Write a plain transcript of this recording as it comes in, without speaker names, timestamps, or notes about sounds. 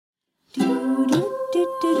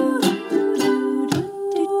An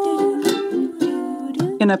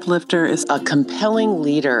uplifter is a compelling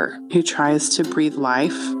leader who tries to breathe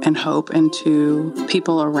life and hope into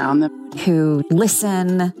people around them. Who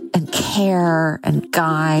listen and care and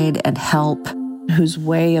guide and help. Whose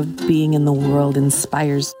way of being in the world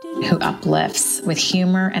inspires. Who uplifts with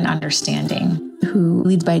humor and understanding. Who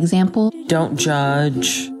leads by example. Don't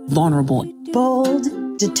judge. Vulnerable. Bold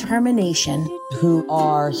determination. Who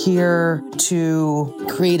are here to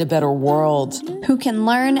create a better world. Who can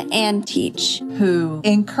learn and teach. Who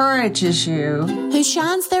encourages you. Who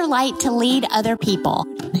shines their light to lead other people.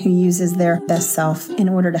 Who uses their best self in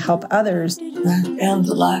order to help others. I found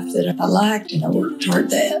the life that I liked and I worked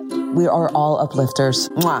toward that. We are all uplifters.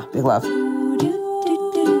 Mwah, big love.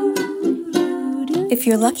 If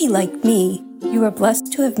you're lucky like me, you are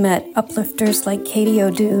blessed to have met uplifters like Katie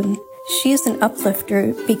O'Doon. She is an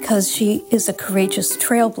uplifter because she is a courageous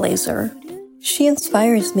trailblazer. She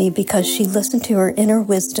inspires me because she listened to her inner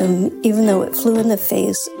wisdom, even though it flew in the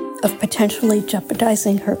face of potentially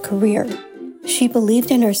jeopardizing her career. She believed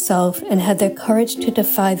in herself and had the courage to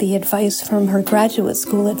defy the advice from her graduate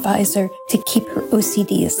school advisor to keep her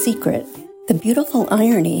OCD a secret. The beautiful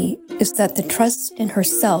irony is that the trust in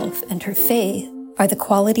herself and her faith are the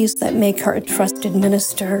qualities that make her a trusted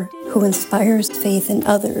minister who inspires faith in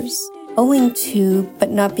others. Owing to, but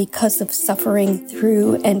not because of, suffering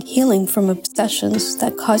through and healing from obsessions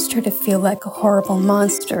that caused her to feel like a horrible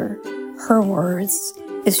monster, her words,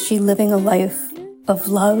 is she living a life of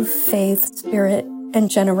love, faith, spirit,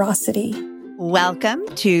 and generosity. Welcome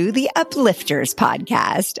to the Uplifters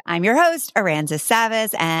podcast. I'm your host, Aranza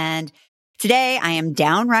Savas, and today I am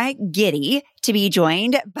downright giddy to be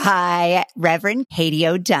joined by Reverend Katie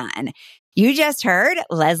O'Doon. You just heard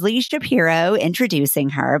Leslie Shapiro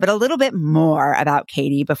introducing her, but a little bit more about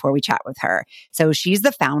Katie before we chat with her. So she's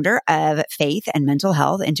the founder of Faith and Mental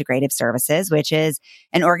Health Integrative Services, which is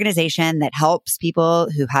an organization that helps people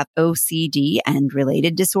who have OCD and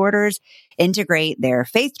related disorders integrate their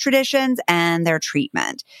faith traditions and their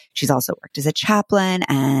treatment. She's also worked as a chaplain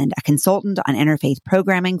and a consultant on interfaith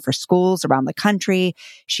programming for schools around the country.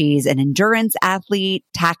 She's an endurance athlete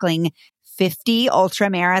tackling 50 ultra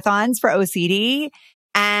marathons for OCD,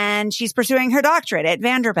 and she's pursuing her doctorate at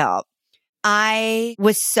Vanderbilt. I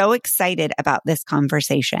was so excited about this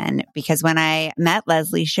conversation because when I met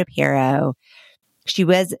Leslie Shapiro, she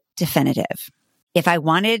was definitive. If I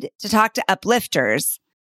wanted to talk to uplifters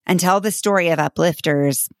and tell the story of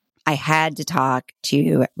uplifters, I had to talk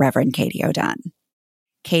to Reverend Katie O'Doon.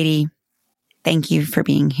 Katie, thank you for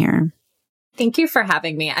being here. Thank you for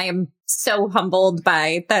having me. I am so humbled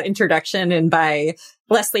by that introduction and by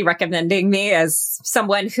Leslie recommending me as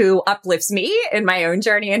someone who uplifts me in my own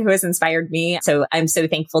journey and who has inspired me. So I'm so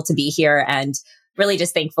thankful to be here and really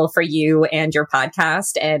just thankful for you and your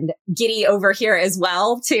podcast, and giddy over here as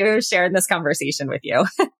well to share in this conversation with you.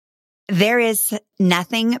 There is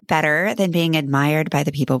nothing better than being admired by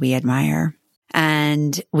the people we admire,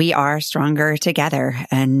 and we are stronger together.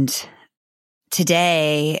 And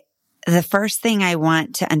today, the first thing I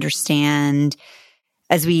want to understand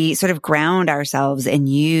as we sort of ground ourselves in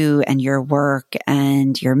you and your work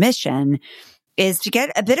and your mission is to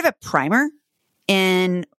get a bit of a primer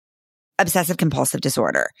in obsessive compulsive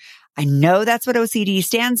disorder. I know that's what OCD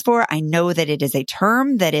stands for. I know that it is a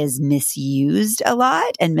term that is misused a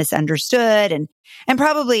lot and misunderstood and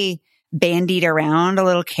probably bandied around a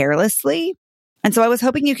little carelessly. And so I was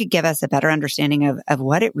hoping you could give us a better understanding of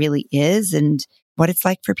what it really is and what it's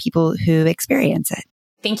like for people who experience it.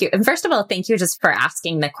 Thank you. And first of all, thank you just for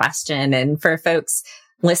asking the question. And for folks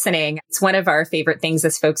listening, it's one of our favorite things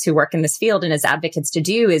as folks who work in this field and as advocates to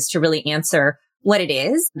do is to really answer what it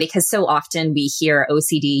is, because so often we hear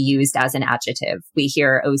OCD used as an adjective. We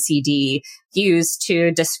hear OCD used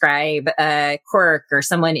to describe a quirk or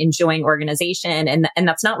someone enjoying organization. And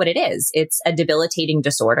that's not what it is. It's a debilitating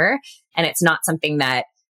disorder. And it's not something that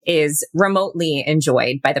is remotely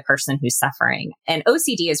enjoyed by the person who's suffering. And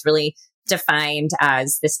OCD is really defined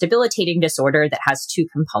as this debilitating disorder that has two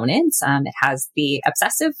components. It has the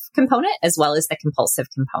obsessive component as well as the compulsive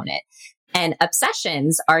component. And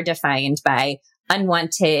obsessions are defined by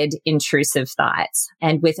unwanted, intrusive thoughts.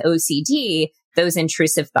 And with OCD, those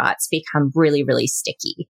intrusive thoughts become really, really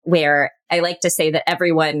sticky, where I like to say that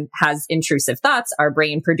everyone has intrusive thoughts. Our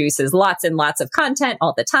brain produces lots and lots of content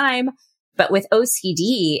all the time. But with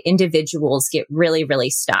OCD, individuals get really, really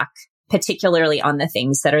stuck, particularly on the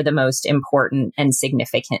things that are the most important and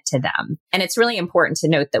significant to them. And it's really important to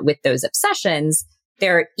note that with those obsessions,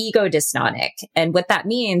 they're ego dysnomic. And what that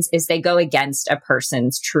means is they go against a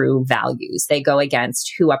person's true values. They go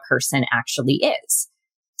against who a person actually is.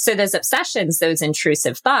 So those obsessions, those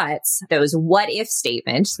intrusive thoughts, those what if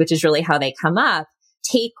statements, which is really how they come up,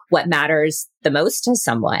 take what matters the most to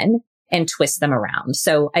someone and twist them around.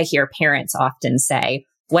 So I hear parents often say,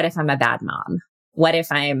 what if I'm a bad mom? What if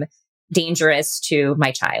I'm dangerous to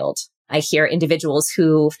my child? I hear individuals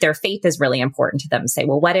who their faith is really important to them say,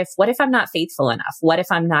 well, what if I'm not faithful enough? What if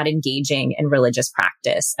I'm not engaging in religious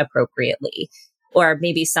practice appropriately? Or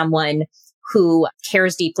maybe someone who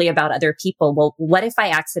cares deeply about other people. Well, what if I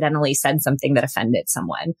accidentally said something that offended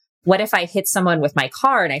someone? What if I hit someone with my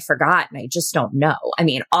car and I forgot and I just don't know? I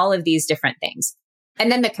mean, all of these different things.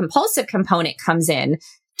 And then the compulsive component comes in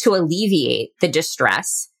to alleviate the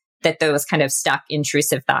distress that those kind of stuck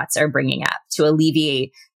intrusive thoughts are bringing up, to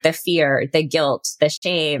alleviate the fear, the guilt, the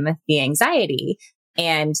shame, the anxiety.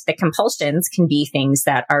 And the compulsions can be things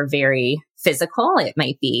that are very physical. It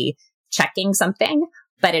might be checking something,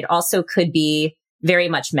 but it also could be very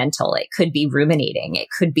much mental. It could be ruminating. It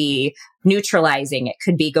could be neutralizing. It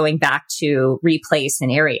could be going back to replay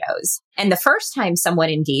scenarios. And the first time someone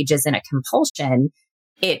engages in a compulsion,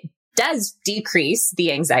 it does decrease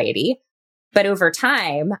the anxiety, but over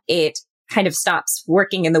time, it kind of stops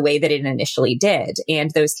working in the way that it initially did.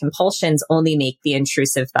 And those compulsions only make the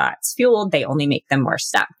intrusive thoughts fueled. They only make them more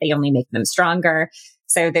stuck. They only make them stronger.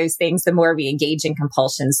 So those things, the more we engage in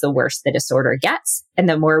compulsions, the worse the disorder gets. And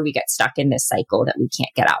the more we get stuck in this cycle that we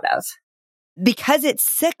can't get out of. Because it's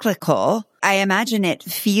cyclical, I imagine it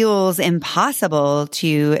feels impossible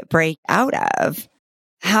to break out of.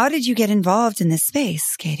 How did you get involved in this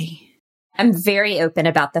space, Katie? I'm very open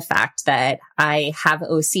about the fact that I have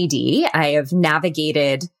OCD. I have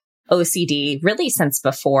navigated OCD really since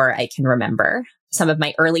before I can remember. Some of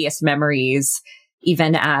my earliest memories,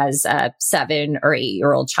 even as a 7 or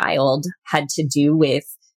 8-year-old child, had to do with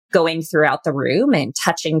going throughout the room and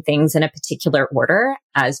touching things in a particular order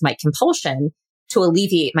as my compulsion to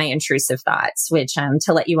alleviate my intrusive thoughts, which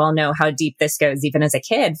to let you all know how deep this goes, even as a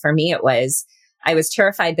kid, for me, I was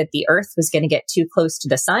terrified that the earth was going to get too close to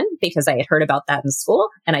the sun because I had heard about that in school.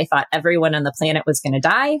 And I thought everyone on the planet was going to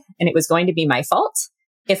die and it was going to be my fault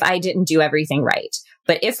if I didn't do everything right.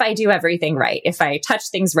 But if I do everything right, if I touch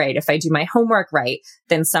things right, if I do my homework right,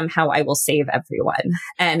 then somehow I will save everyone.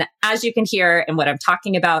 And as you can hear in what I'm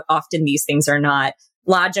talking about, often these things are not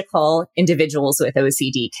logical. Individuals with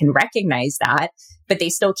OCD can recognize that, but they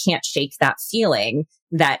still can't shake that feeling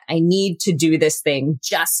that I need to do this thing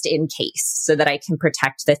just in case so that I can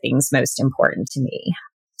protect the things most important to me.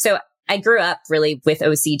 So I grew up really with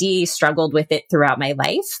OCD, struggled with it throughout my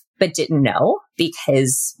life, but didn't know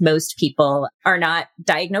because most people are not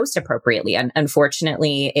diagnosed appropriately. And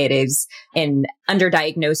unfortunately, it is an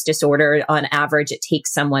underdiagnosed disorder. On average, it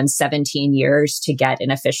takes someone 17 years to get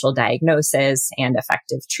an official diagnosis and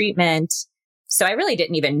effective treatment. So I really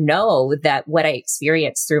didn't even know that what I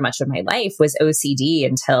experienced through much of my life was OCD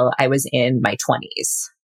until I was in my 20s.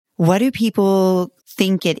 What do people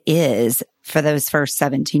think it is for those first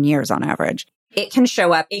 17 years on average? It can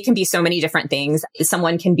show up. It can be so many different things.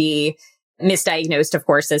 Someone can be misdiagnosed, of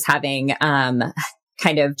course, as having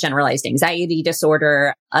kind of generalized anxiety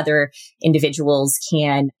disorder. Other individuals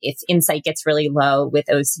can, if insight gets really low with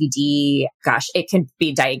OCD, it can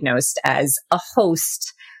be diagnosed as a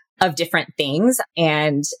host of different things.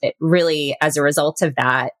 And it really, as a result of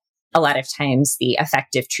that, a lot of times the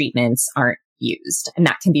effective treatments aren't used. And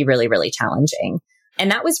that can be really, really challenging.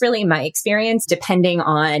 And that was really my experience, depending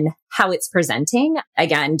on how it's presenting.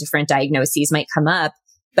 Again, different diagnoses might come up.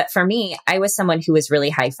 But for me, I was someone who was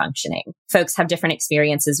really high functioning. Folks have different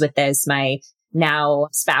experiences with this. My now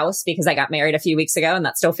spouse, because I got married a few weeks ago, and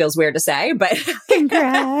that still feels weird to say, but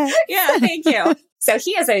congrats. Yeah, thank you. So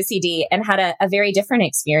he has OCD and had a very different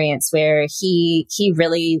experience where he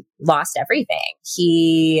really lost everything.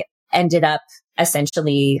 He ended up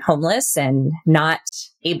essentially homeless and not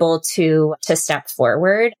able to step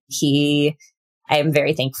forward. I am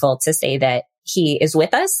very thankful to say that he is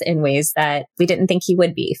with us in ways that we didn't think he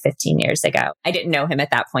would be 15 years ago. I didn't know him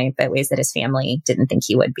at that point, but ways that his family didn't think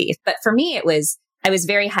he would be. But for me, I was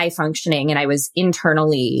very high functioning and I was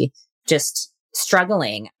internally just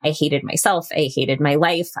struggling. I hated myself. I hated my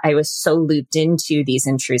life. I was so looped into these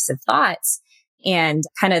intrusive thoughts. And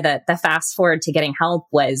kind of the fast forward to getting help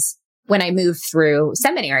was when I moved through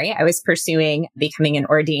seminary. I was pursuing becoming an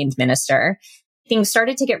ordained minister. Things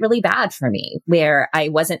started to get really bad for me, where I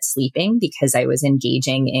wasn't sleeping because I was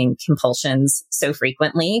engaging in compulsions so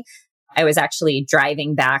frequently. I was actually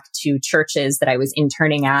driving back to churches that I was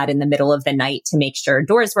interning at in the middle of the night to make sure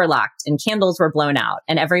doors were locked and candles were blown out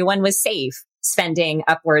and everyone was safe, spending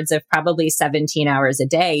upwards of probably 17 hours a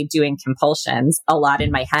day doing compulsions, a lot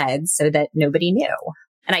in my head so that nobody knew.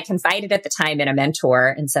 And I confided at the time in a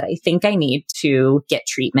mentor and said, I think I need to get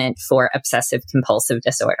treatment for obsessive compulsive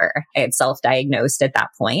disorder. I had self-diagnosed at that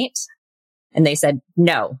point. And they said,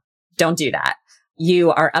 no, don't do that.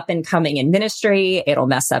 You are up and coming in ministry. It'll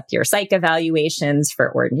mess up your psych evaluations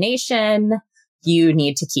for ordination. You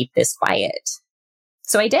need to keep this quiet.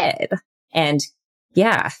 So I did. And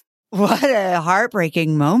yeah. What a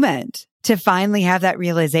heartbreaking moment to finally have that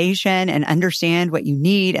realization and understand what you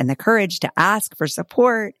need and the courage to ask for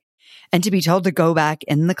support and to be told to go back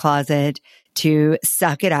in the closet, to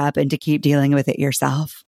suck it up and to keep dealing with it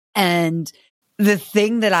yourself. And the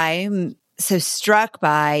thing that I'm so struck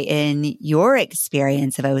by in your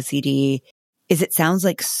experience of OCD is it sounds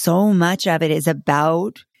like so much of it is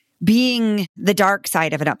about being the dark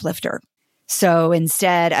side of an uplifter. So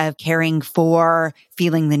instead of caring for,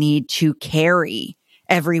 feeling the need to carry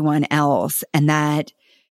everyone else and that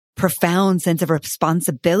profound sense of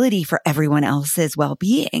responsibility for everyone else's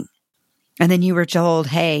well-being. And then you were told,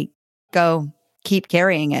 hey, go keep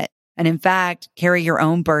carrying it. And in fact, carry your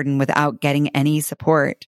own burden without getting any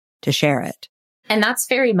support to share it. And that's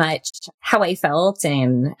very much how I felt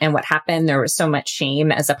and what happened. There was so much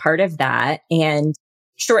shame as a part of that. And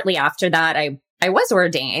shortly after that, I was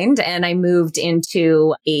ordained and I moved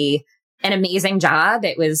into an amazing job.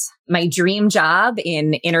 It was my dream job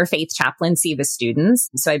in interfaith chaplaincy with students.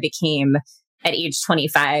 So I became, at age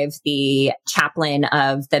 25, the chaplain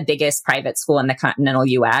of the biggest private school in the continental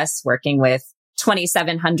US, working with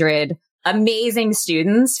 2,700 amazing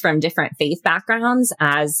students from different faith backgrounds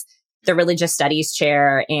as the religious studies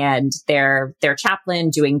chair and their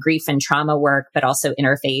chaplain, doing grief and trauma work, but also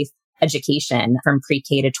interfaith education from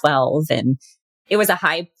pre-K to 12. And it was a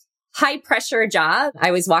high pressure job.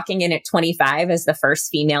 I was walking in at 25 as the first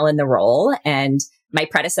female in the role, and my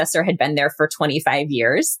predecessor had been there for 25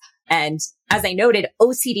 years. And as I noted,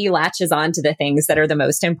 OCD latches on to the things that are the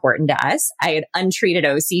most important to us. I had untreated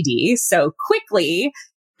OCD. So quickly,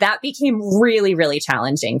 that became really, really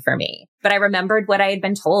challenging for me. But I remembered what I had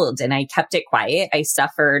been told and I kept it quiet. I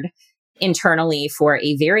suffered internally for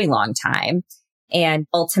a very long time and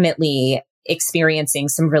ultimately experiencing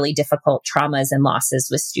some really difficult traumas and losses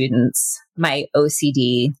with students. My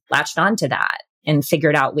OCD latched onto that and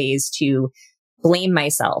figured out ways to blame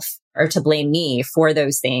myself or to blame me for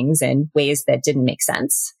those things in ways that didn't make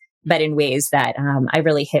sense, but in ways that I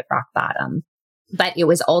really hit rock bottom. But it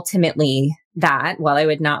was ultimately that, while I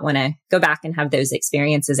would not want to go back and have those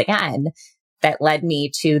experiences again, that led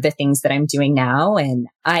me to the things that I'm doing now. And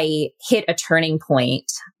I hit a turning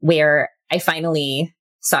point where I finally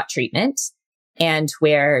sought treatment and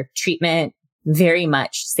where treatment very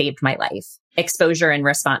much saved my life. Exposure and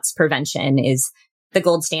response prevention is the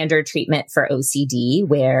gold standard treatment for OCD,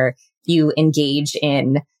 where you engage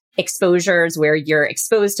in exposures where you're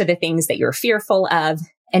exposed to the things that you're fearful of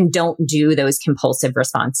and don't do those compulsive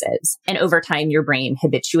responses. And over time, your brain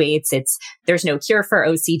habituates. There's no cure for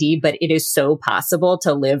OCD, but it is so possible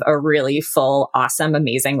to live a really full, awesome,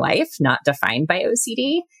 amazing life, not defined by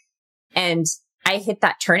OCD. And I hit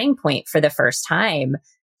that turning point for the first time,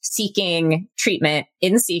 seeking treatment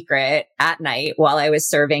in secret at night while I was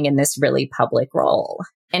serving in this really public role.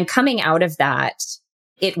 And coming out of that,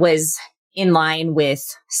 it was in line with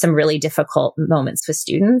some really difficult moments with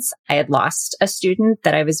students. I had lost a student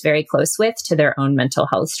that I was very close with to their own mental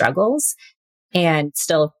health struggles, and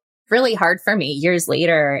still really hard for me years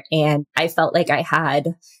later. And I felt like I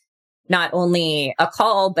had not only a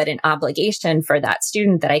call, but an obligation for that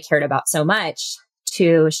student that I cared about so much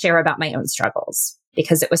to share about my own struggles,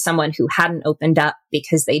 because it was someone who hadn't opened up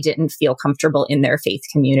because they didn't feel comfortable in their faith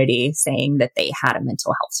community saying that they had a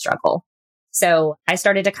mental health struggle. So I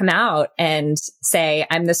started to come out and say,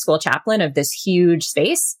 I'm the school chaplain of this huge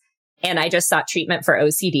space, and I just sought treatment for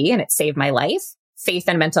OCD and it saved my life. Faith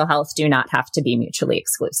and mental health do not have to be mutually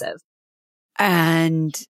exclusive.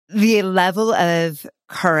 And the level of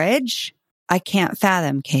courage, I can't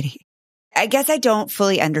fathom, Katie. I guess I don't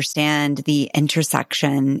fully understand the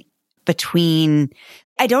intersection between,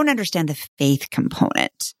 I don't understand the faith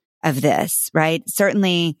component of this, right?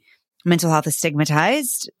 Certainly mental health is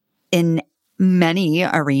stigmatized in many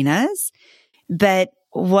arenas, but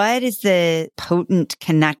what is the potent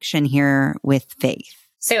connection here with faith?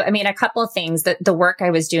 So, I mean, a couple of things. The work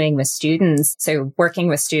I was doing with students, so working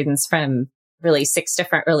with students from really 6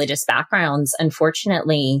 different religious backgrounds,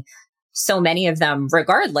 unfortunately, so many of them,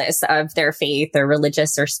 regardless of their faith or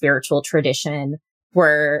religious or spiritual tradition,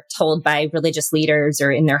 were told by religious leaders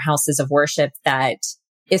or in their houses of worship that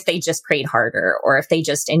if they just prayed harder or if they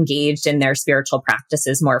just engaged in their spiritual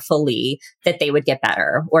practices more fully, that they would get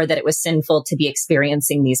better, or that it was sinful to be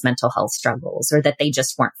experiencing these mental health struggles, or that they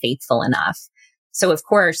just weren't faithful enough. So of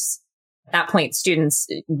course, at that point, students,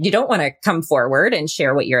 you don't want to come forward and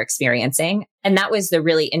share what you're experiencing. And that was the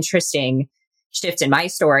really interesting shift in my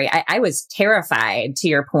story. I was terrified, to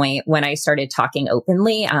your point, when I started talking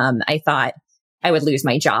openly. I thought I would lose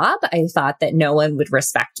my job. I thought that no one would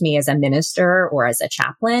respect me as a minister or as a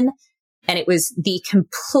chaplain. And it was the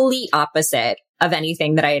complete opposite of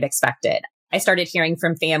anything that I had expected. I started hearing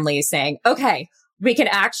from families saying, okay, we can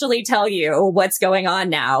actually tell you what's going on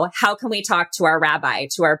now. How can we talk to our rabbi,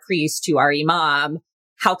 to our priest, to our imam?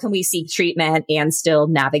 How can we seek treatment and still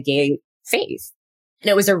navigate faith? And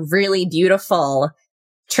it was a really beautiful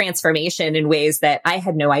transformation in ways that I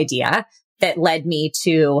had no idea, that led me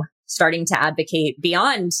to starting to advocate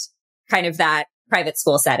beyond kind of that private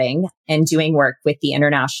school setting and doing work with the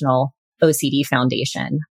International OCD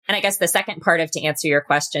Foundation. And I guess the second part to answer your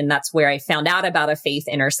question, that's where I found out about a faith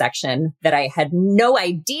intersection that I had no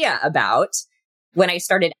idea about. When I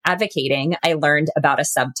started advocating, I learned about a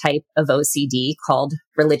subtype of OCD called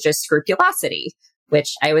religious scrupulosity,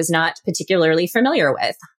 which I was not particularly familiar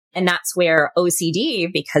with. And that's where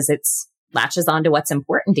OCD, because it's latches onto what's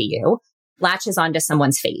important to you, latches onto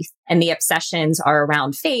someone's faith. And the obsessions are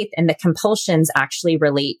around faith, and the compulsions actually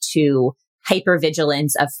relate to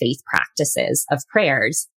hypervigilance of faith practices, of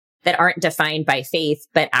prayers that aren't defined by faith,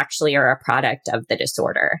 but actually are a product of the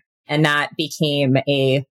disorder. And that became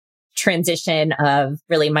a transition of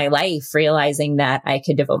really my life, realizing that I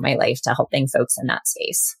could devote my life to helping folks in that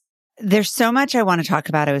space. There's so much I want to talk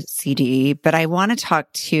about OCD, but I want to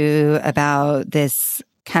talk too about this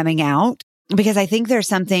coming out, because I think there's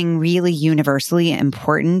something really universally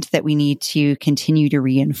important that we need to continue to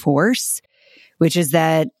reinforce, which is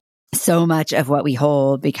that so much of what we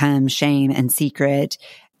hold becomes shame and secret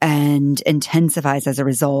and intensifies as a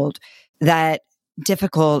result. That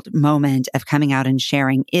difficult moment of coming out and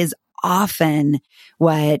sharing is often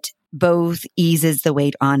what both eases the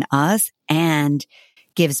weight on us and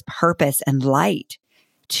gives purpose and light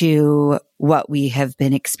to what we have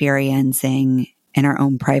been experiencing in our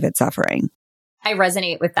own private suffering. I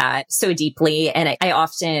resonate with that so deeply. And I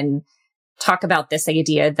often talk about this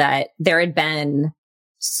idea that there had been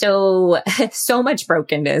so much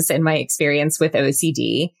brokenness in my experience with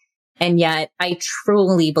OCD. And yet I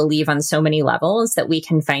truly believe on so many levels that we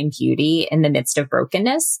can find beauty in the midst of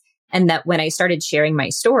brokenness. And that when I started sharing my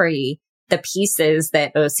story, the pieces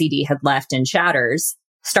that OCD had left in shatters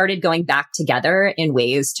started going back together in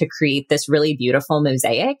ways to create this really beautiful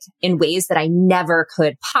mosaic in ways that I never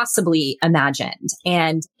could possibly imagined.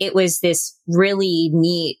 And it was this really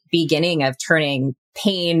neat beginning of turning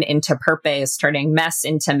pain into purpose, turning mess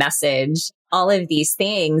into message, all of these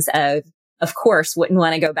things of course, wouldn't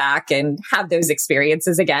want to go back and have those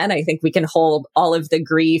experiences again. I think we can hold all of the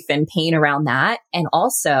grief and pain around that, and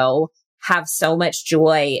also have so much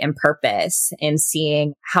joy and purpose in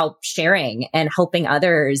seeing how sharing and helping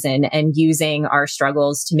others and using our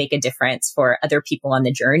struggles to make a difference for other people on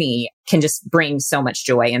the journey can just bring so much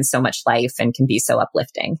joy and so much life and can be so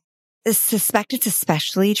uplifting. I suspect it's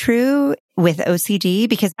especially true with OCD,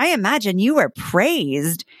 because I imagine you were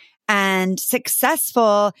praised and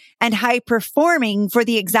successful and high performing for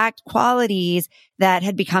the exact qualities that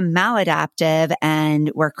had become maladaptive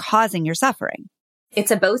and were causing your suffering.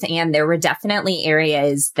 It's a both and. There were definitely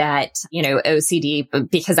areas that, OCD,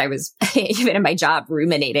 because I was even in my job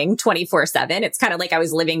ruminating 24/7. It's kind of like I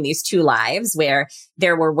was living these two lives, where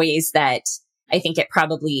there were ways that I think it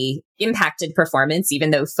probably impacted performance,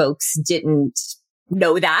 even though folks didn't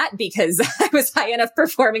know that, because I was high enough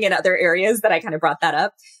performing in other areas that I kind of brought that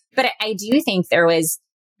up. But I do think there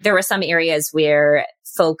were some areas where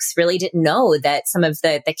folks really didn't know that some of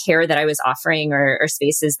the care that I was offering or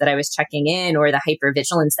spaces that I was checking in, or the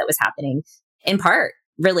hypervigilance that was happening, in part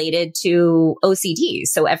related to OCD.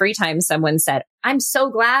 So every time someone said, I'm so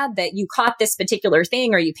glad that you caught this particular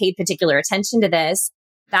thing, or you paid particular attention to this,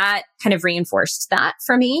 that kind of reinforced that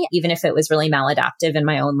for me, even if it was really maladaptive in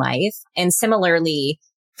my own life. And similarly,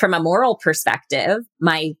 from a moral perspective,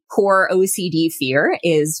 my core OCD fear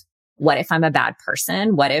is, what if I'm a bad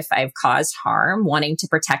person? What if I've caused harm, wanting to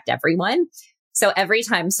protect everyone? So every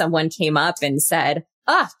time someone came up and said,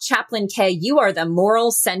 Chaplain K, you are the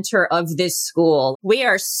moral center of this school. We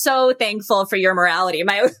are so thankful for your morality.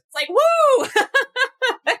 I was like, woo!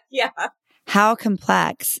 Yeah. How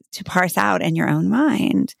complex to parse out in your own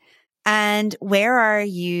mind. And where are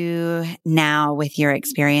you now with your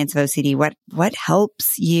experience of OCD? What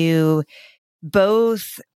helps you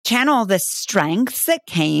both channel the strengths that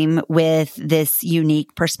came with this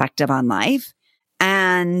unique perspective on life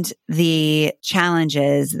and the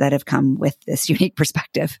challenges that have come with this unique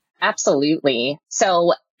perspective? Absolutely.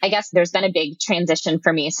 So I guess there's been a big transition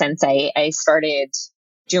for me since I started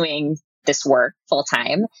doing this work full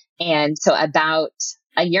time. And so about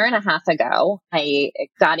a year and a half ago, I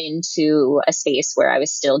got into a space where I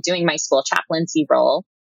was still doing my school chaplaincy role,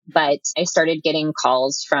 but I started getting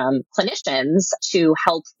calls from clinicians to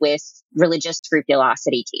help with religious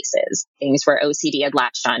scrupulosity cases, things where OCD had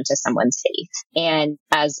latched on to someone's faith. And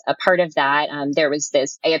as a part of that, there was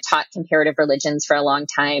this, I had taught comparative religions for a long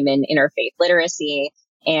time in interfaith literacy.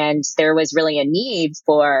 And there was really a need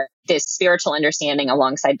for this spiritual understanding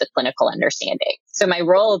alongside the clinical understanding. So my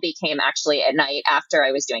role became actually at night after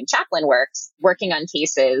I was doing chaplain work, working on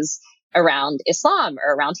cases around Islam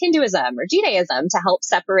or around Hinduism or Judaism to help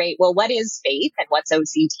separate, well, what is faith and what's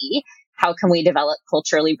OCD? How can we develop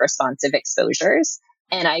culturally responsive exposures?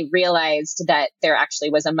 And I realized that there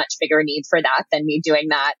actually was a much bigger need for that than me doing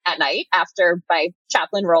that at night after my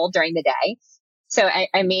chaplain role during the day. So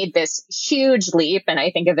I made this huge leap, and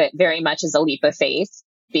I think of it very much as a leap of faith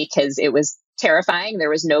because it was terrifying. There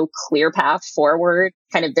was no clear path forward.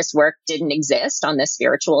 Kind of this work didn't exist on the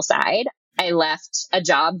spiritual side. I left a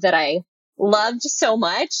job that I loved so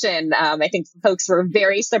much. And I think folks were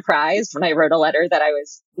very surprised when I wrote a letter that I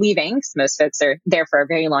was leaving, because most folks are there for a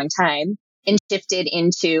very long time, and shifted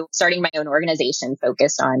into starting my own organization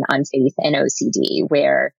focused on faith and OCD,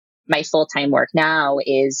 where my full-time work now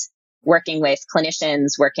is working with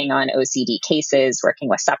clinicians, working on OCD cases, working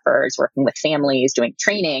with sufferers, working with families, doing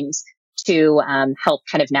trainings to help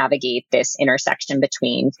kind of navigate this intersection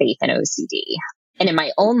between faith and OCD. And in my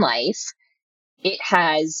own life, it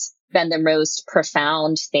has been the most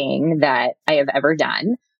profound thing that I have ever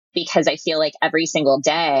done, because I feel like every single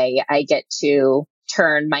day I get to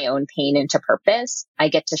turn my own pain into purpose. I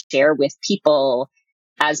get to share with people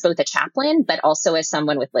as both a chaplain, but also as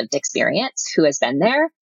someone with lived experience who has been there.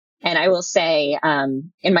 And I will say,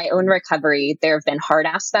 in my own recovery, there have been hard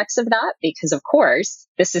aspects of that because, of course,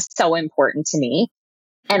 this is so important to me.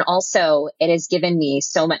 And also, it has given me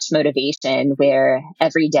so much motivation where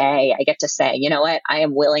every day I get to say, you know what, I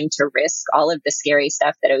am willing to risk all of the scary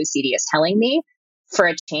stuff that OCD is telling me for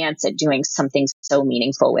a chance at doing something so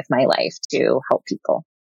meaningful with my life to help people.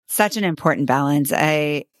 Such an important balance.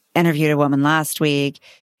 I interviewed a woman last week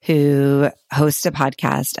who hosts a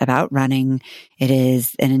podcast about running. It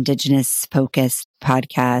is an Indigenous focused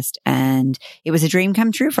podcast, and it was a dream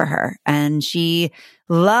come true for her. And she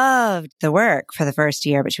loved the work for the first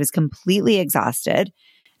year, but she was completely exhausted.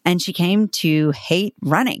 And she came to hate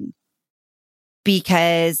running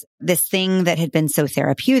because this thing that had been so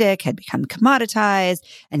therapeutic had become commoditized,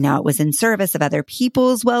 and now it was in service of other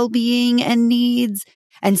people's well-being and needs.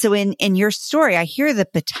 And so in your story, I hear the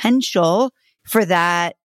potential for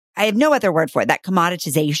that. I have no other word for it, that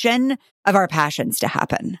commoditization of our passions to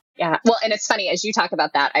happen. Yeah. Well, and it's funny, as you talk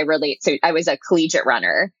about that, I relate to, I was a collegiate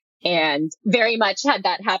runner and very much had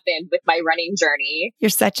that happen with my running journey. You're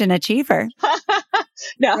such an achiever.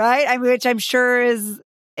 No. Right? I mean, which I'm sure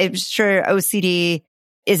OCD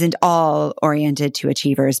isn't all oriented to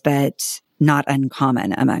achievers, but not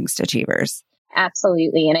uncommon amongst achievers.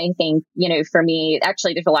 Absolutely. And I think, for me,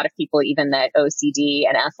 actually, there's a lot of people, even that OCD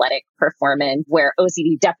and athletic performance, where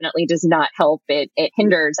OCD definitely does not help. It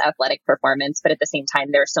hinders athletic performance. But at the same time,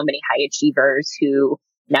 there are so many high achievers who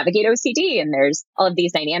navigate OCD, and there's all of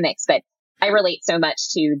these dynamics. But I relate so much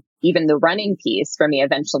to even the running piece for me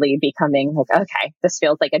eventually becoming like, okay, this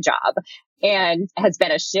feels like a job, and has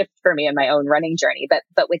been a shift for me in my own running journey.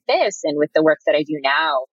 But with this and with the work that I do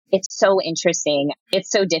now, it's so interesting.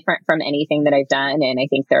 It's so different from anything that I've done. And I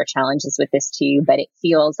think there are challenges with this too, but it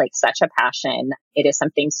feels like such a passion. It is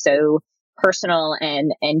something so personal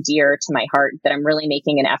and dear to my heart that I'm really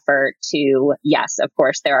making an effort to, yes, of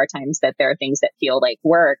course, there are times that there are things that feel like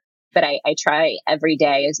work, but I try every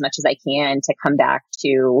day as much as I can to come back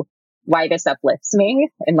to why this uplifts me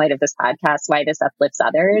in light of this podcast, why this uplifts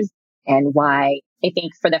others, and why I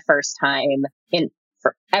think for the first time in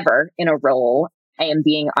forever in a role, I am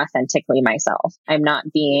being authentically myself. I'm not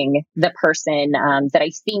being the person that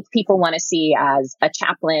I think people want to see as a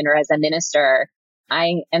chaplain or as a minister.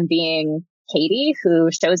 I am being Katie, who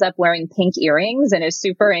shows up wearing pink earrings and is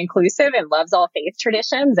super inclusive and loves all faith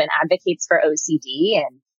traditions and advocates for OCD.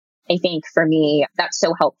 And I think for me, that's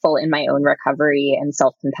so helpful in my own recovery and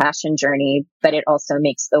self-compassion journey, but it also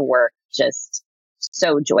makes the work just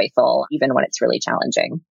so joyful, even when it's really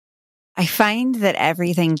challenging. I find that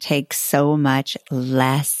everything takes so much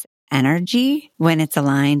less energy when it's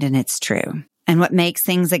aligned and it's true. And what makes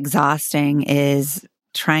things exhausting is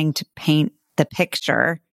trying to paint the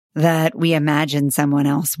picture that we imagine someone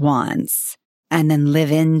else wants and then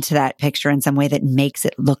live into that picture in some way that makes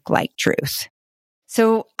it look like truth.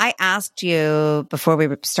 So I asked you before we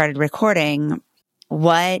started recording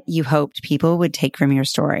what you hoped people would take from your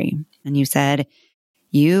story. And you said,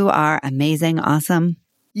 you are amazing, awesome.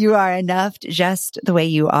 You are enough just the way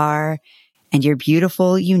you are. And your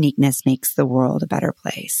beautiful uniqueness makes the world a better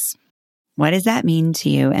place. What does that mean to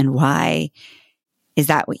you? And why is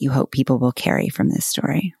that what you hope people will carry from this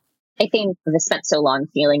story? I think I spent so long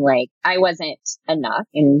feeling like I wasn't enough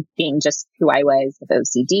in being just who I was with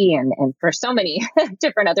OCD and for so many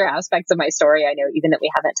different other aspects of my story, I know even that we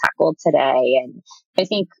haven't tackled today. And I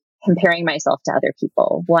think comparing myself to other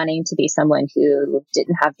people, wanting to be someone who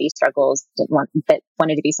didn't have these struggles,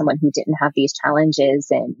 wanted to be someone who didn't have these challenges.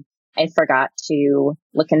 And I forgot to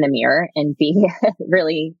look in the mirror and be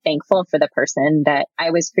really thankful for the person that I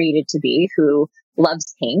was created to be, who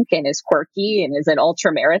loves pink and is quirky and is an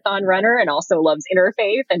ultra marathon runner and also loves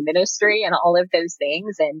interfaith and ministry and all of those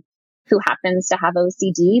things, and who happens to have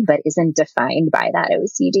OCD but isn't defined by that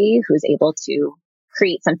OCD, who's able to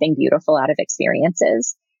create something beautiful out of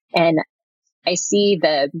experiences. And I see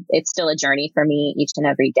it's still a journey for me each and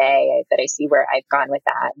every day, but I see where I've gone with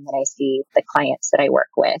that. And then I see the clients that I work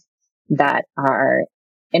with that are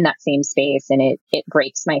in that same space. And it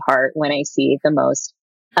breaks my heart when I see the most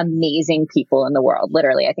amazing people in the world.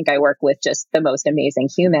 Literally, I think I work with just the most amazing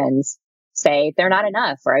humans say they're not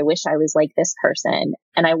enough, or I wish I was like this person.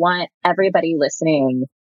 And I want everybody listening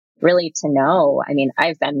really to know, I mean,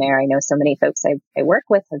 I've been there. I know so many folks I work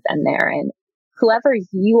with have been there, and whoever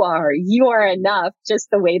you are enough just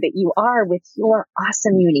the way that you are with your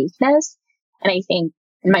awesome uniqueness. And I think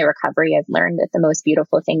in my recovery, I've learned that the most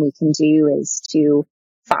beautiful thing we can do is to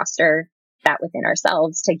foster that within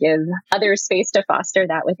ourselves, to give others space to foster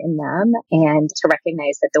that within them, and to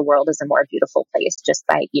recognize that the world is a more beautiful place just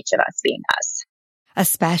by each of us being us.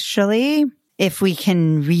 Especially if we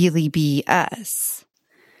can really be us.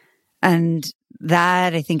 And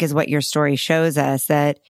that, I think, is what your story shows us,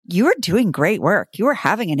 that you are doing great work. You are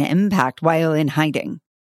having an impact while in hiding,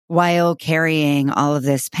 while carrying all of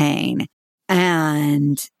this pain.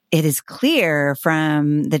 And it is clear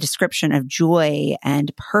from the description of joy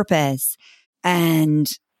and purpose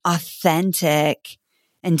and authentic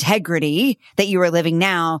integrity that you are living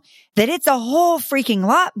now, that it's a whole freaking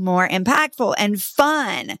lot more impactful and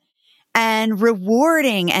fun and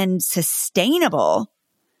rewarding and sustainable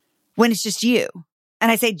when it's just you.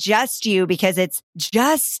 And I say just you because it's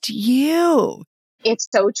just you. It's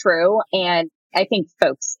so true. And I think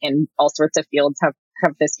folks in all sorts of fields have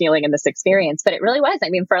this feeling and this experience, but it really was. I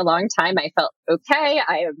mean, for a long time, I felt, okay,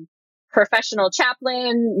 I am professional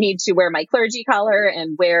chaplain, need to wear my clergy collar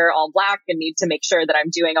and wear all black and need to make sure that I'm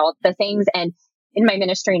doing all the things. And in my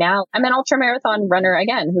ministry now, I'm an ultra marathon runner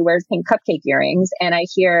again, who wears pink cupcake earrings. And I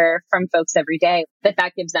hear from folks every day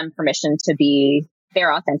that gives them permission to be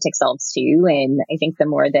their authentic selves too. And I think the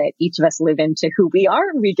more that each of us live into who we are,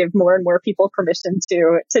 we give more and more people permission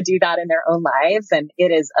to do that in their own lives. And it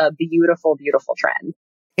is a beautiful, beautiful trend.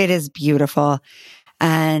 It is beautiful.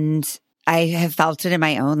 And I have felt it in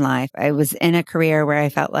my own life. I was in a career where I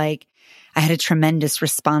felt like I had a tremendous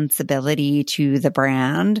responsibility to the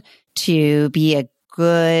brand to be a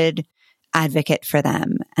good advocate for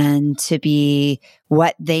them and to be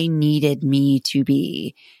what they needed me to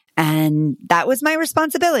be. And that was my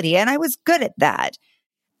responsibility. And I was good at that.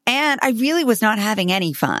 And I really was not having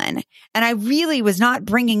any fun. And I really was not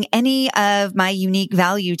bringing any of my unique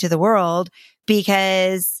value to the world,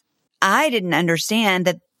 because I didn't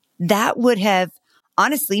understand that would have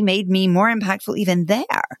honestly made me more impactful even there.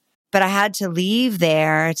 But I had to leave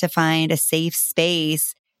there to find a safe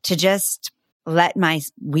space to just let my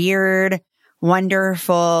weird,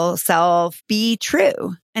 wonderful self be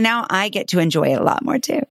true. And now I get to enjoy it a lot more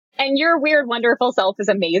too. And your weird, wonderful self is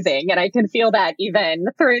amazing. And I can feel that even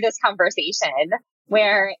through this conversation,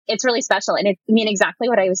 where it's really special. And exactly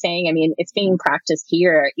what I was saying. I mean, it's being practiced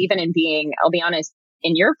here, even in being, I'll be honest,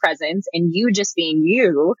 in your presence and you just being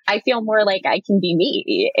you, I feel more like I can be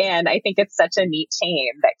me. And I think it's such a neat chain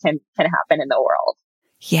that can happen in the world.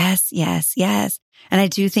 Yes, yes, yes. And I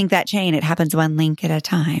do think that chain, it happens one link at a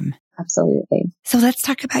time. Absolutely. So let's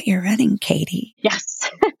talk about your running, Katie. Yes.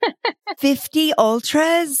 50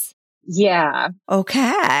 ultras? Yeah.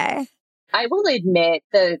 Okay. I will admit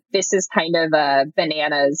that this is kind of a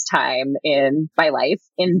bananas time in my life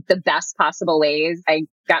in the best possible ways. I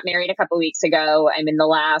got married a couple weeks ago. I'm in the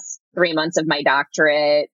last 3 months of my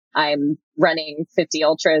doctorate. I'm running 50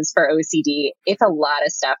 ultras for OCD. It's a lot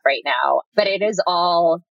of stuff right now, but it is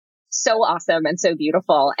all so awesome and so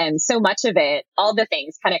beautiful. And so much of it, all the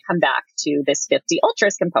things kind of come back to this 50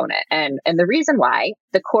 ultras component. And the reason why,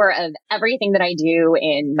 the core of everything that I do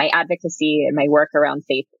in my advocacy and my work around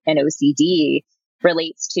faith and OCD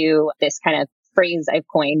relates to this kind of phrase I've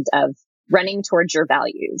coined of running towards your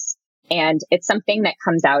values. And it's something that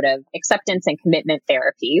comes out of acceptance and commitment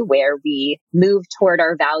therapy, where we move toward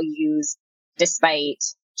our values despite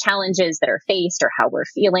challenges that are faced or how we're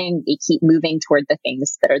feeling. We keep moving toward the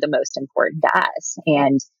things that are the most important to us.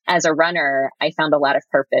 And as a runner, I found a lot of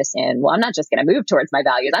purpose in, well, I'm not just going to move towards my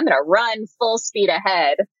values. I'm going to run full speed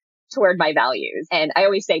ahead toward my values. And I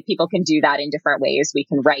always say people can do that in different ways. We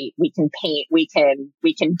can write, we can paint, we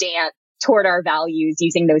can dance toward our values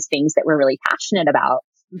using those things that we're really passionate about.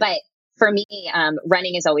 But for me,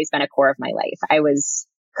 running has always been a core of my life. I was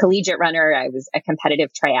a collegiate runner. I was a competitive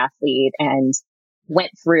triathlete and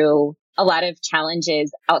went through a lot of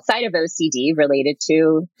challenges outside of OCD related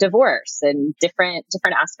to divorce and different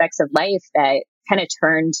aspects of life that kind of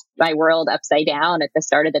turned my world upside down at the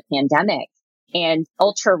start of the pandemic. And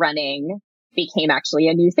ultra running became actually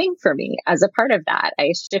a new thing for me as a part of that.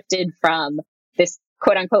 I shifted from this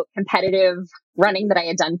quote unquote competitive running that I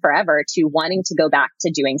had done forever to wanting to go back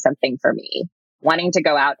to doing something for me, wanting to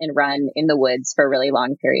go out and run in the woods for really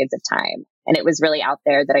long periods of time. And it was really out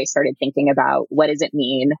there that I started thinking about, what does it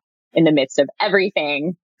mean in the midst of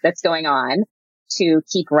everything that's going on to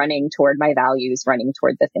keep running toward my values, running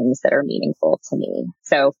toward the things that are meaningful to me.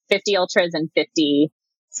 So 50 ultras and 50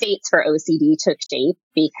 states for OCD took shape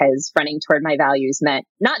because running toward my values meant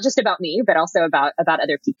not just about me, but also about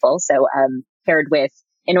other people. So paired with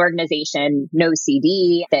an organization,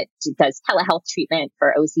 OCD, that does telehealth treatment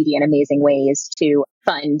for OCD in amazing ways to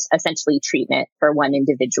fund essentially treatment for one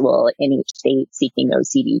individual in each state seeking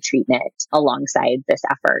OCD treatment alongside this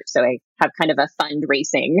effort. So I have kind of a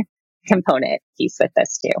fundraising component piece with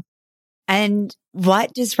this too. And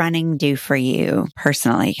what does running do for you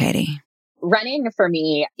personally, Katie? Running for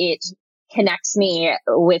me, it connects me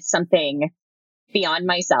with something beyond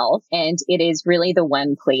myself. And it is really the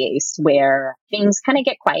one place where things kind of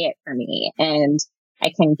get quiet for me and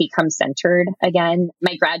I can become centered again.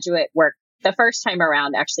 My graduate work the first time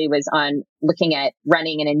around actually was on looking at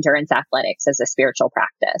running and endurance athletics as a spiritual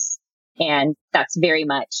practice. And that's very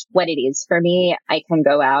much what it is for me. I can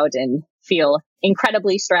go out and feel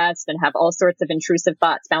incredibly stressed and have all sorts of intrusive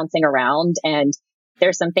thoughts bouncing around. And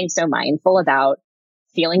there's something so mindful about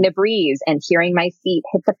feeling the breeze and hearing my feet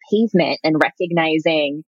hit the pavement and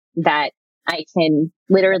recognizing that I can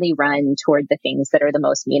literally run toward the things that are the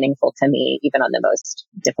most meaningful to me, even on the most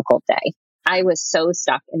difficult day. I was so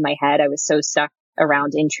stuck in my head. I was so stuck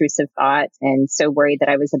around intrusive thoughts and so worried that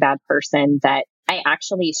I was a bad person that I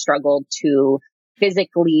actually struggled to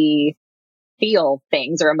physically feel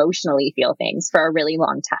things or emotionally feel things for a really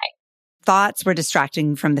long time. Thoughts were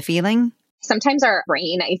distracting from the feeling? Sometimes our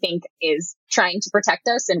brain, I think, is trying to protect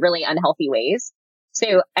us in really unhealthy ways.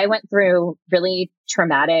 So I went through really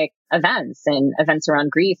traumatic events and events around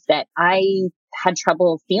grief that I had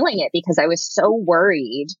trouble feeling it because I was so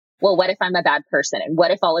worried. Well, what if I'm a bad person? And what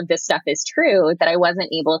if all of this stuff is true, that I wasn't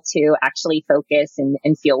able to actually focus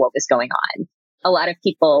and feel what was going on? A lot of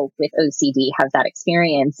people with OCD have that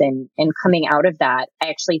experience. And coming out of that, I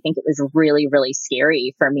actually think it was really, really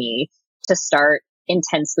scary for me to start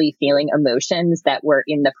intensely feeling emotions that were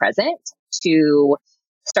in the present, to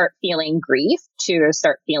start feeling grief, to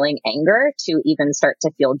start feeling anger, to even start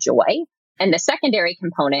to feel joy. And the secondary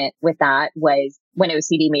component with that was when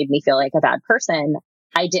OCD made me feel like a bad person,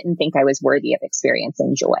 I didn't think I was worthy of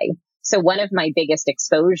experiencing joy. So one of my biggest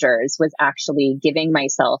exposures was actually giving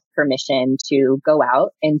myself permission to go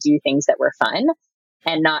out and do things that were fun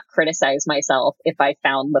and not criticize myself if I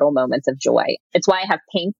found little moments of joy. It's why I have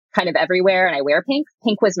pink kind of everywhere and I wear pink.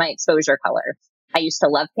 Pink was my exposure color. I used to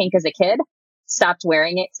love pink as a kid, stopped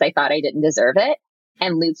wearing it because I thought I didn't deserve it,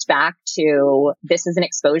 and looped back to this is an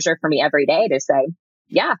exposure for me every day to say,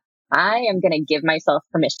 yeah, I am going to give myself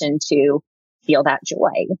permission to feel that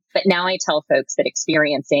joy. But now I tell folks that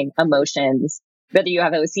experiencing emotions, whether you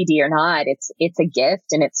have OCD or not, it's a gift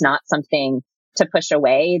and it's not something to push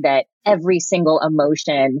away, that every single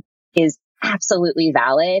emotion is absolutely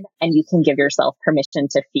valid and you can give yourself permission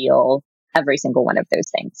to feel every single one of those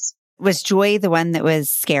things. Was joy the one that was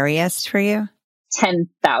scariest for you? 10,000%.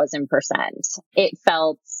 It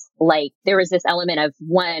felt like there was this element of,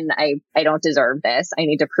 one, I don't deserve this. I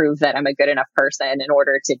need to prove that I'm a good enough person in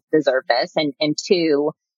order to deserve this. And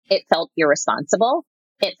two, it felt irresponsible.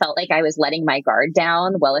 It felt like I was letting my guard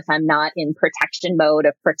down. Well, if I'm not in protection mode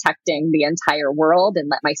of protecting the entire world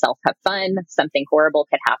and let myself have fun, something horrible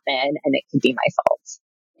could happen and it could be my fault.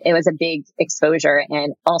 It was a big exposure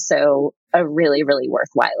and also a really, really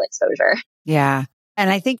worthwhile exposure. Yeah.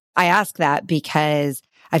 And I think I ask that because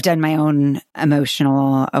I've done my own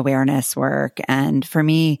emotional awareness work. And for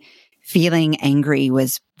me, feeling angry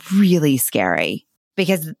was really scary.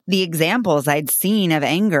 because the examples I'd seen of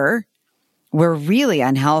anger were really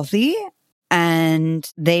unhealthy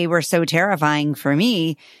and they were so terrifying for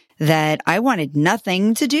me that I wanted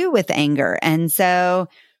nothing to do with anger. And so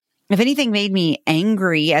if anything made me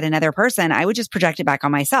angry at another person, I would just project it back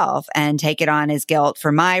on myself and take it on as guilt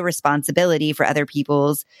for my responsibility for other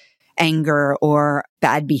people's anger or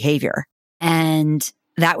bad behavior. And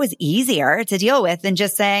that was easier to deal with than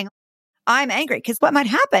just saying, I'm angry. Because what might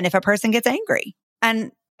happen if a person gets angry?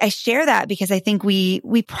 And I share that because I think we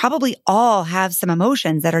probably all have some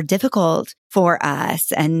emotions that are difficult for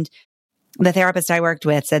us. And the therapist I worked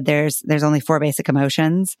with said there's only 4 basic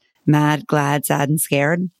emotions: mad, glad, sad, and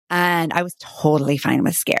scared. And I was totally fine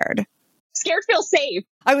with scared. Scared feels safe.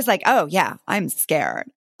 I was like, oh yeah, I'm scared.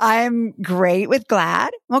 I'm great with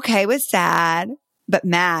glad. I'm okay with sad, but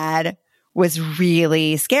mad was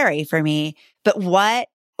really scary for me. But what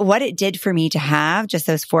it did for me to have just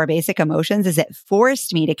those 4 basic emotions is it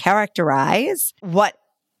forced me to characterize what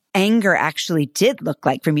anger actually did look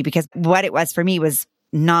like for me, because what it was for me was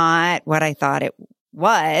not what I thought it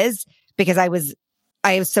was, because I was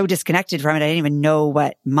so disconnected from it. I didn't even know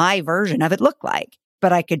what my version of it looked like,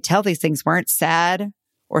 but I could tell these things weren't sad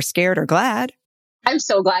or scared or glad. I'm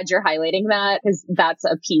so glad you're highlighting that, because that's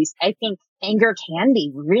a piece. I think anger can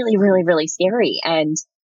be really, really, really scary. And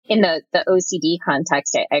in the OCD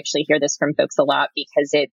context, I actually hear this from folks a lot,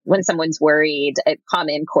 because when someone's worried, a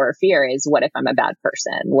common core fear is, what if I'm a bad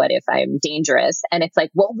person? What if I'm dangerous? And it's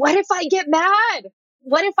like, well, what if I get mad?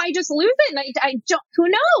 What if I just lose it? And I don't, who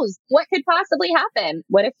knows what could possibly happen?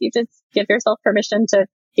 What if you just give yourself permission to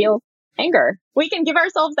feel anger? We can give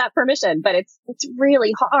ourselves that permission, but it's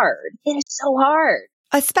really hard. It is so hard.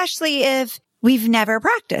 Especially if we've never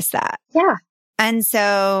practiced that. Yeah. And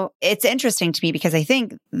so it's interesting to me because I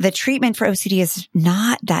think the treatment for OCD is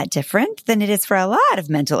not that different than it is for a lot of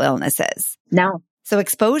mental illnesses. No. So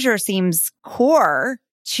exposure seems core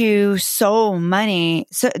to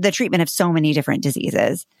the treatment of so many different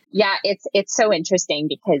diseases. Yeah, it's so interesting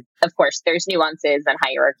because, of course, there's nuances and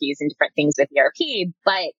hierarchies and different things with ERP,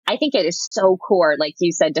 but I think it is so core, like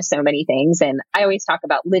you said, to so many things. And I always talk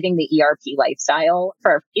about living the ERP lifestyle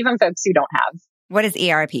for even folks who don't have. What does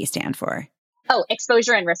ERP stand for? Oh,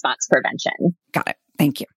 exposure and response prevention. Got it.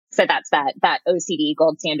 Thank you. So that's that OCD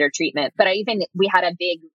gold standard treatment. But we had a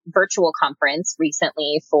big virtual conference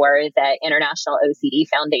recently for the International OCD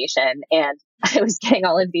Foundation. And I was getting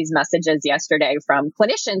all of these messages yesterday from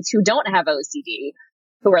clinicians who don't have OCD,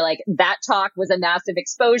 who were like, that talk was a massive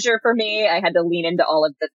exposure for me. I had to lean into all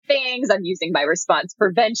of the things. I'm using my response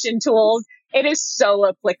prevention tools. It is so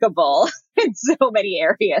applicable in so many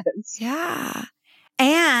areas. Yeah.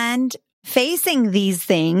 And facing these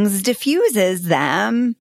things diffuses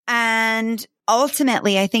them. And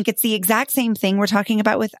ultimately, I think it's the exact same thing we're talking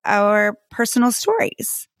about with our personal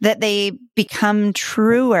stories, that they become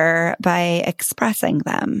truer by expressing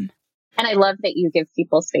them. And I love that you give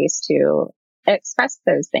people space to express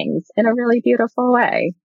those things in a really beautiful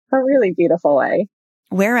way,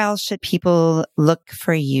 Where else should people look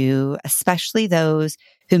for you, especially those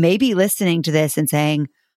who may be listening to this and saying,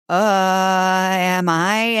 am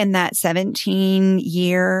I in that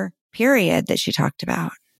 17-year period that she talked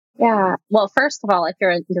about? Yeah. Well, first of all, if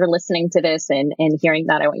you're listening to this and hearing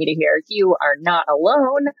that, I want you to hear you are not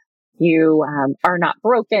alone. You are not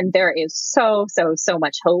broken. There is so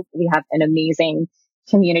much hope. We have an amazing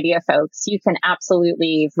community of folks. You can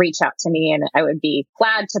absolutely reach out to me, and I would be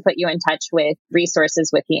glad to put you in touch with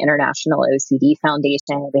resources with the International OCD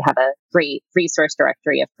Foundation. We have a great resource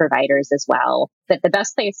directory of providers as well. But the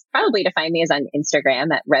best place probably to find me is on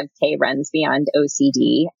Instagram at RevK Runs Beyond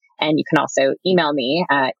OCD. And you can also email me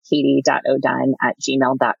at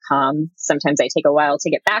katie.odunn@gmail.com. Sometimes I take a while to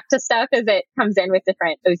get back to stuff as it comes in with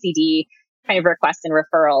different OCD kind of requests and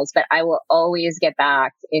referrals, but I will always get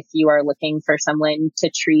back if you are looking for someone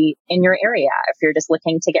to treat in your area. If you're just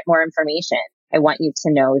looking to get more information, I want you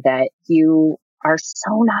to know that you are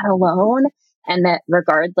so not alone, and that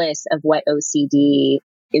regardless of what OCD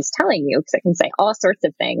is telling you, because it can say all sorts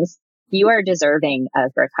of things, you are deserving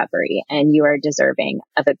of recovery and you are deserving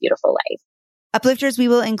of a beautiful life. Uplifters, we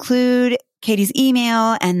will include Katie's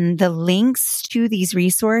email and the links to these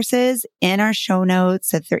resources in our show notes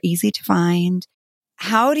so that they're easy to find.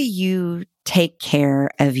 How do you take care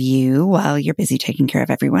of you while you're busy taking care of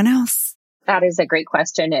everyone else? That is a great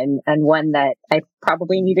question, and one that I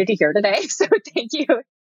probably needed to hear today. So thank you.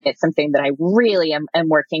 It's something that I really am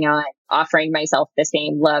working on offering myself the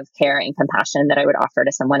same love, care, and compassion that I would offer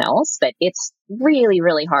to someone else. But it's really,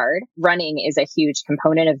 really hard. Running is a huge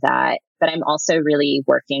component of that. But I'm also really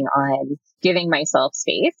working on giving myself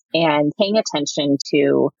space and paying attention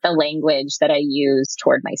to the language that I use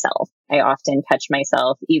toward myself. I often catch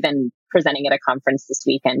myself, even presenting at a conference this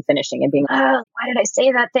weekend, finishing and being, oh, why did I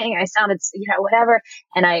say that thing? I sounded, whatever.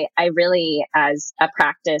 And I really, as a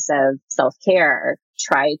practice of self-care,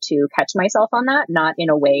 try to catch myself on that, not in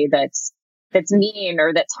a way that's mean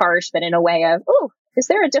or that's harsh, but in a way of, oh, is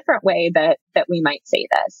there a different way that we might say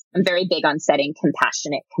this? I'm very big on setting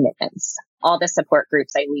compassionate commitments. All the support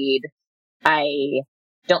groups I lead, I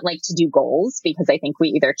don't like to do goals because I think we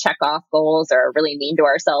either check off goals or are really mean to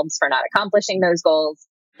ourselves for not accomplishing those goals.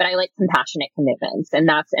 But I like compassionate commitments. And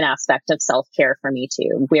that's an aspect of self-care for me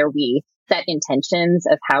too, where we set intentions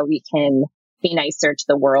of how we can be nicer to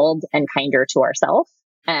the world and kinder to ourselves.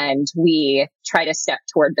 And we try to step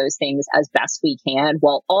toward those things as best we can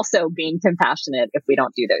while also being compassionate if we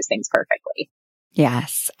don't do those things perfectly.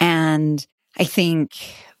 Yes. And I think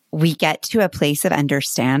we get to a place of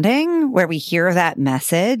understanding where we hear that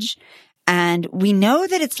message and we know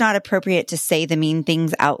that it's not appropriate to say the mean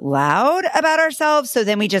things out loud about ourselves. So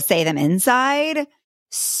then we just say them inside.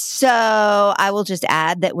 So I will just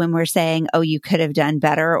add that when we're saying, oh, you could have done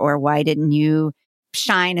better, or why didn't you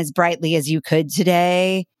shine as brightly as you could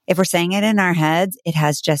today? If we're saying it in our heads, it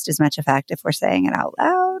has just as much effect if we're saying it out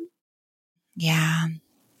loud. Yeah.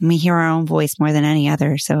 We hear our own voice more than any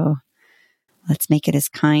other. So let's make it as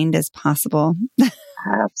kind as possible.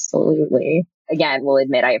 Absolutely. Again, we'll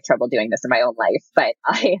admit I have trouble doing this in my own life, but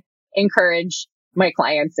I encourage my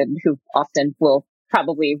clients, and who often will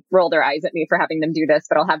probably roll their eyes at me for having them do this,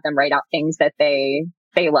 but I'll have them write out things that they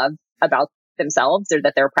love about themselves or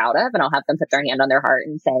that they're proud of. And I'll have them put their hand on their heart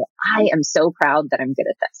and say, I am so proud that I'm good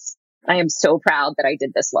at this. I am so proud that I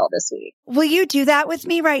did this well this week. Will you do that with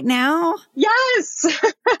me right now? Yes.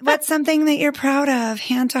 What's something that you're proud of?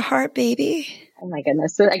 Hand to heart, baby. Oh my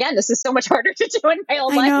goodness. So again, this is so much harder to do in my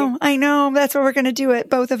own life. I know. That's what we're going to do it.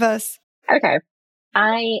 Both of us. Okay.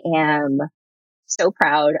 I am so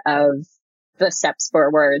proud of the steps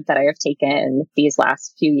forward that I have taken these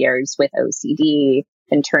last few years with OCD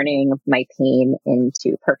and turning my pain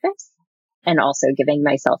into purpose and also giving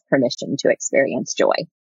myself permission to experience joy.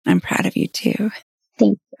 I'm proud of you too.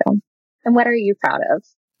 Thank you. And what are you proud of?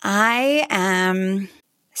 I am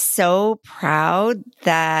so proud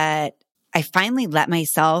that I finally let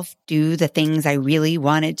myself do the things I really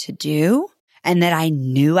wanted to do and that I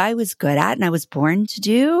knew I was good at and I was born to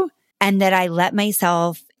do, and that I let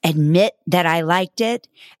myself admit that I liked it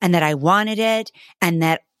and that I wanted it and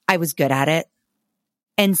that I was good at it,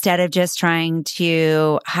 instead of just trying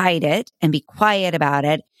to hide it and be quiet about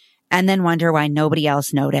it and then wonder why nobody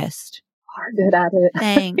else noticed. You are good at it.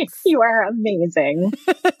 Thanks. You are amazing.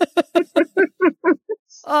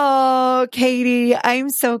 Oh, Katie,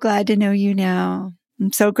 I'm so glad to know you now.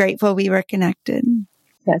 I'm so grateful we were connected.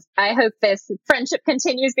 Yes. I hope this friendship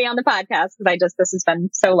continues beyond the podcast because this has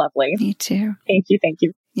been so lovely. Me too. Thank you. Thank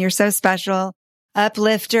you. You're so special.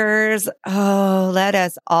 Uplifters. Oh, let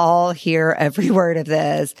us all hear every word of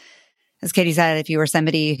this. As Katie said, if you are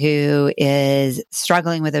somebody who is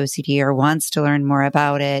struggling with OCD or wants to learn more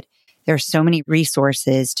about it, there are so many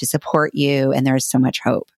resources to support you and there is so much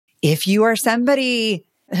hope. If you are somebody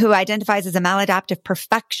who identifies as a maladaptive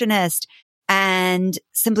perfectionist and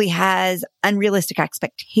simply has unrealistic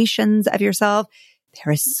expectations of yourself,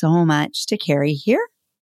 there is so much to carry here.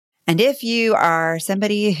 And if you are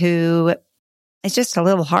somebody who is just a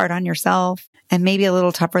little hard on yourself and maybe a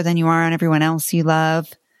little tougher than you are on everyone else you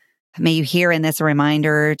love, may you hear in this a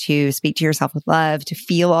reminder to speak to yourself with love, to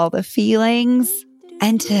feel all the feelings,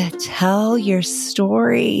 and to tell your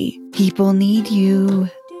story. People need you.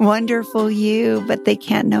 Wonderful you, but they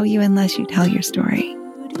can't know you unless you tell your story.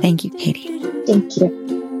 Thank you, Katie. Thank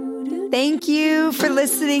you. Thank you for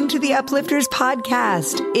listening to the Uplifters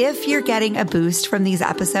podcast. If you're getting a boost from these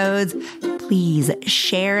episodes, please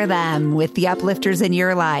share them with the uplifters in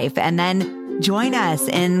your life and then join us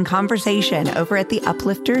in conversation over at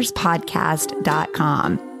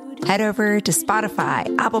theuplifterspodcast.com. Head over to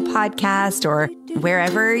Spotify, Apple Podcast, or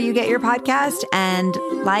wherever you get your podcast and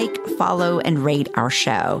follow, and rate our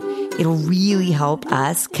show. It'll really help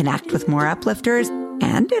us connect with more uplifters,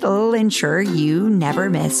 and it'll ensure you never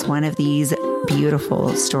miss one of these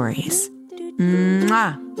beautiful stories.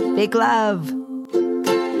 Mwah! Big love.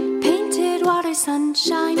 Painted water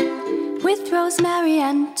sunshine with rosemary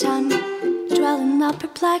and thyme. Dwell in the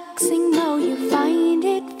perplexing, though you find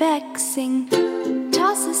it vexing.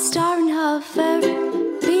 Toss a star and hover,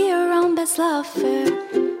 be your own best lover.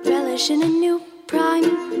 Relish in a new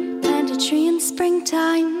prime, plant tree in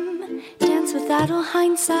springtime. Dance with idle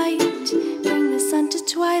hindsight. Bring the sun to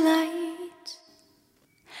twilight.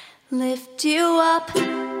 Lift you up.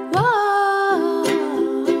 Whoa.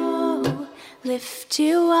 Lift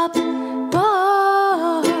you up.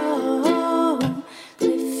 Whoa.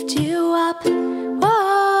 Lift you up.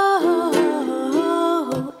 Whoa.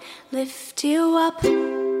 Lift you up.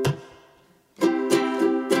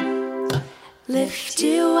 Lift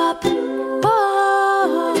you up.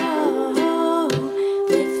 Whoa.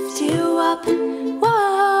 Lift you up.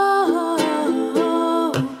 Whoa.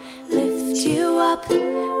 Lift you up.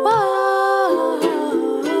 Whoa.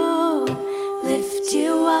 Lift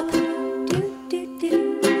you up.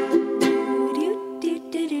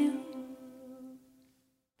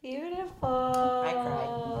 Beautiful. I cried.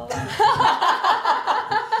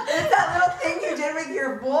 It's that little thing you did with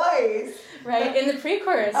your voice. Right, in the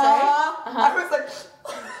pre-chorus, right? I was like...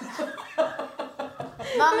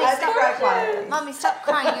 Mommy, stop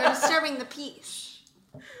crying. You're disturbing the peace.